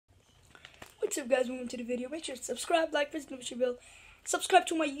What's up guys, welcome to the video. Make sure to subscribe, like, press the notification bell, subscribe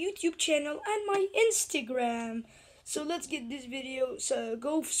to my YouTube channel and my Instagram. So let's get this video. So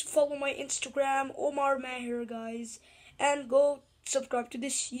go follow my Instagram, Omar Mahir, guys, and go subscribe to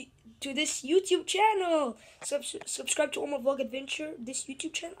this YouTube channel. Subscribe to Omar Vlog Adventure, this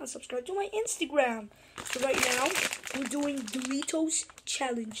YouTube channel, and subscribe to my Instagram. So right now we're doing Doritos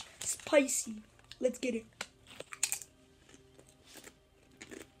challenge, spicy. Let's get it.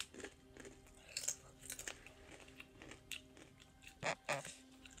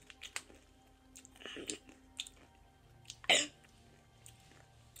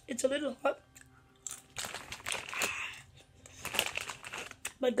 It's a little hot,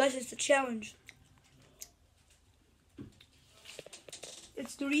 but guys, it's a challenge.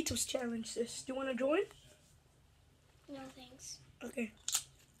 It's Doritos challenge, sis. Do you want to join? No, thanks. Okay.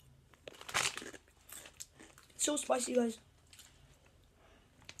 It's so spicy, guys.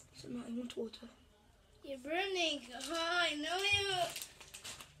 So now I want water. You're burning. I know you.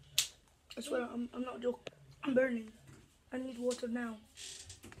 I swear, I'm not joking. I'm burning. I need water now.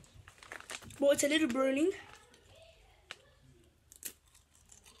 Well, it's a little burning.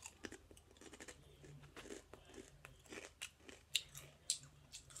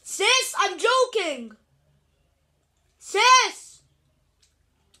 Sis, I'm joking. Sis!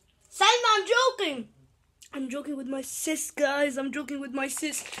 Salma, I'm joking. I'm joking with my sis, guys. I'm joking with my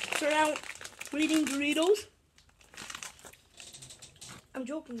sis. So now, we're eating Doritos. I'm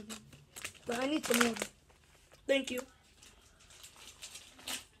joking with you. But I need some water. Thank you.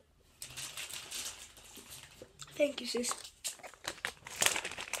 Thank you, sis.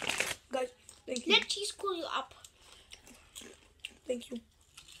 Guys, thank you. Let cheese cool you up. Thank you.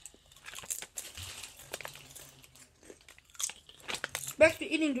 Back to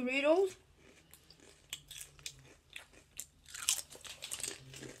eating Doritos.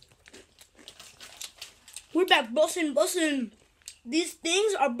 We're back bussin'. These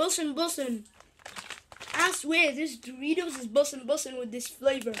things are bussin'. I swear, this Doritos is bussin' with this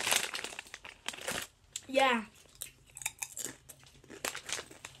flavor. Yeah.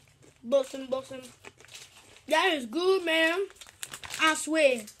 Bussin'. That is good, man. I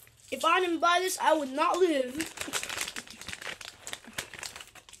swear. If I didn't buy this, I would not live.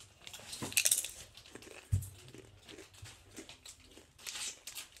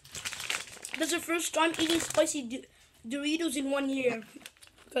 That's the first time eating spicy Doritos in 1 year.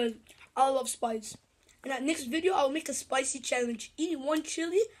 Because I love spice. In that next video, I'll make a spicy challenge. Eating one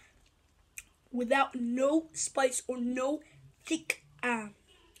chili without no spice or no thick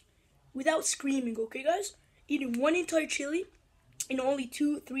without screaming, okay guys? Eating one entire chili in only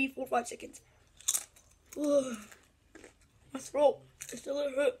 2, 3, 4, 5 seconds. Ugh. My throat is still a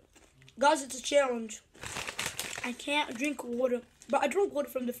little hurt. Guys, it's a challenge. I can't drink water, but I drank water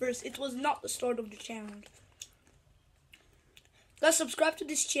from the first. It was not the start of the challenge. Guys, subscribe to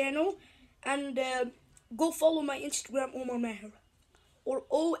this channel and go follow my Instagram, Omar Mahir, or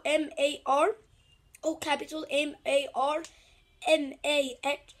O-M-A-R, O capital M-A-R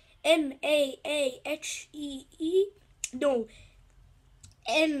M-A-H-E-E, no,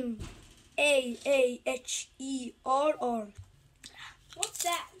 M-A-A-H-E-R-R. What's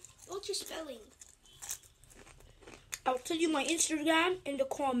that? What's your spelling? I'll tell you my Instagram in the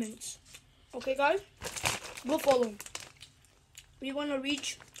comments. Okay, guys? Go follow. We want to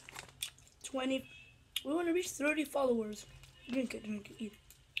reach 30 followers. Drink it, eat.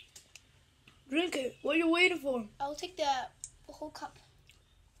 Drink it. What are you waiting for? I'll take the whole cup.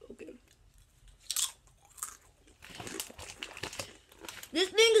 Okay. This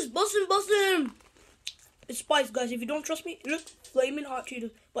thing is bussin'. It's spice, guys. If you don't trust me, look, flaming hot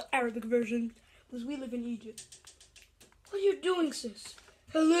Cheetos, but Arabic version, because we live in Egypt. What are you doing, sis?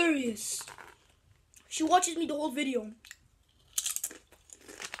 Hilarious. She watches me the whole video.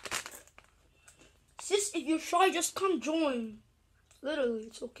 Sis, if you're shy, just come join. Literally,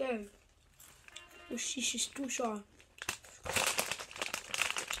 it's okay. Oh, she's too shy.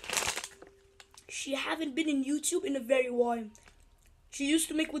 She haven't been in YouTube in a very while. She used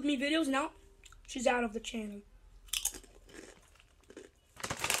to make with me videos, now she's out of the channel.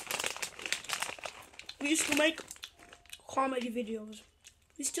 We used to make comedy videos.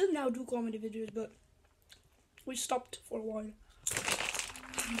 We still now do comedy videos, but we stopped for a while.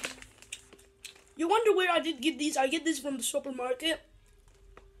 You wonder where I did get these? I get this from the supermarket,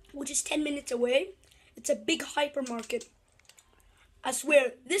 which is 10 minutes away. It's a big hypermarket. I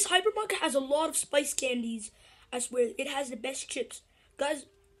swear, this hypermarket has a lot of spice candies. I swear, it has the best chips. Guys,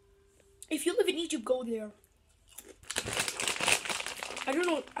 if you live in Egypt, go there. I don't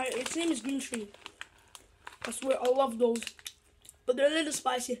know, its name is Green Tree. I swear, I love those. But they're a little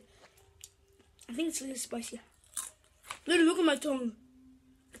spicy. I think it's a little spicy. Literally, look at my tongue.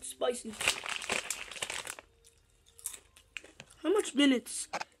 It's spicy. How much minutes?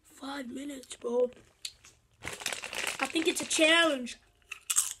 5 minutes, bro. I think it's a challenge.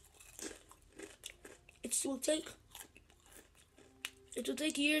 It will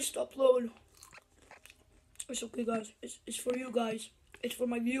take years to upload. It's okay, guys. It's for you guys. It's for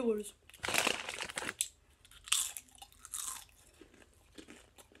my viewers.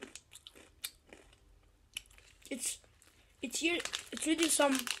 It's here. It's reading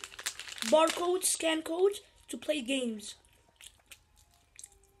some barcodes, scan codes to play games.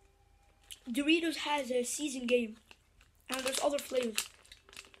 Doritos has a season game, and there's other flavors.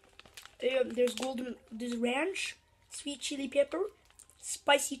 There's ranch, sweet chili pepper,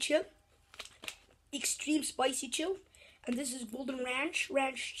 spicy chill, extreme spicy chill, and this is golden ranch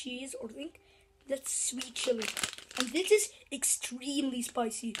cheese, or I think that's sweet chili, and this is extremely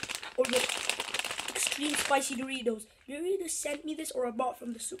spicy, or the extreme spicy Doritos. Doritos sent me this, or I bought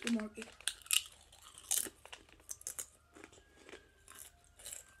from the supermarket.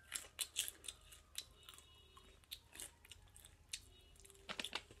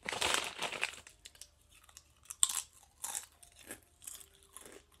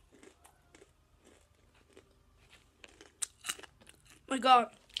 My God,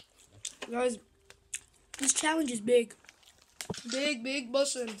 guys, this challenge is big, big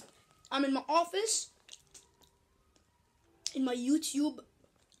bussin'. I'm in my office, in my YouTube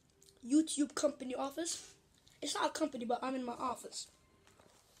company office. It's not a company, but I'm in my office.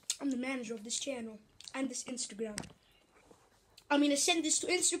 I'm the manager of this channel and this Instagram. I'm gonna send this to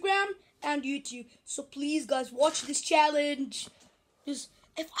Instagram and YouTube. So please, guys, watch this challenge. Just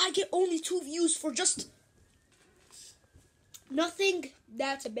if I get only 2 views for just nothing,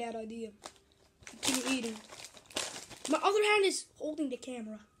 that's a bad idea. Continue eating. My other hand is holding the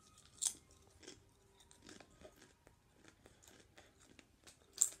camera.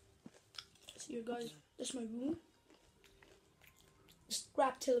 See here, guys. This is my room.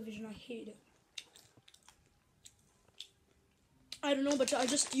 Scrap television. I hate it. I don't know, but I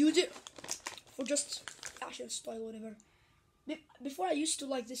just use it for just fashion style, whatever. Before I used to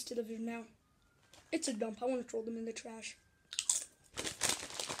like this television. Now it's a dump. I want to throw them in the trash.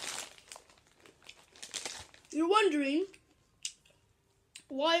 You're wondering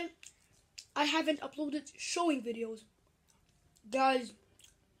why I haven't uploaded showing videos. Guys,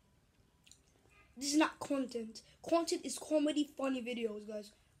 this is not content. Content is comedy, funny videos,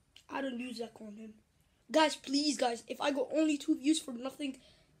 guys. I don't use that content. Guys, please, guys, if I got only 2 views for nothing,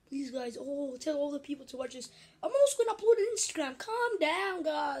 please, guys, tell all the people to watch this. I'm also going to upload on Instagram. Calm down,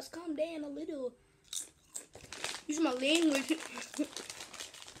 guys. Calm down a little. Use my language.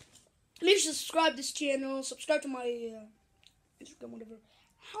 Make sure to subscribe to this channel. Subscribe to my Instagram, whatever.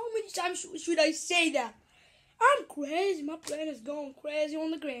 How many times should I say that? I'm crazy. My brain is going crazy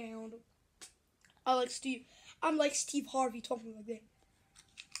on the ground. I'm like Steve Harvey talking like that.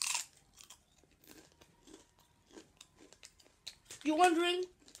 You're wondering,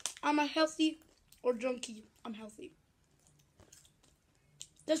 am I healthy or junky? I'm healthy.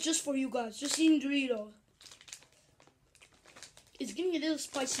 That's just for you guys. Just eating Doritos. It's getting a little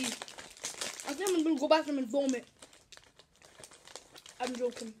spicy. I think I'm gonna go bathroom and vomit. I'm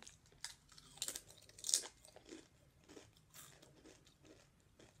joking.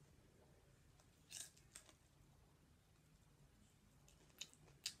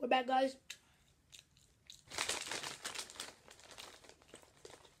 We're back, guys.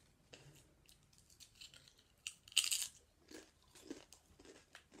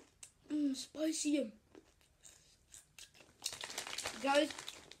 Spicy. Guys,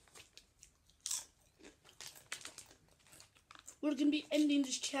 we're gonna be ending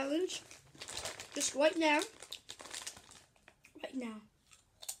this challenge just right now. Right now.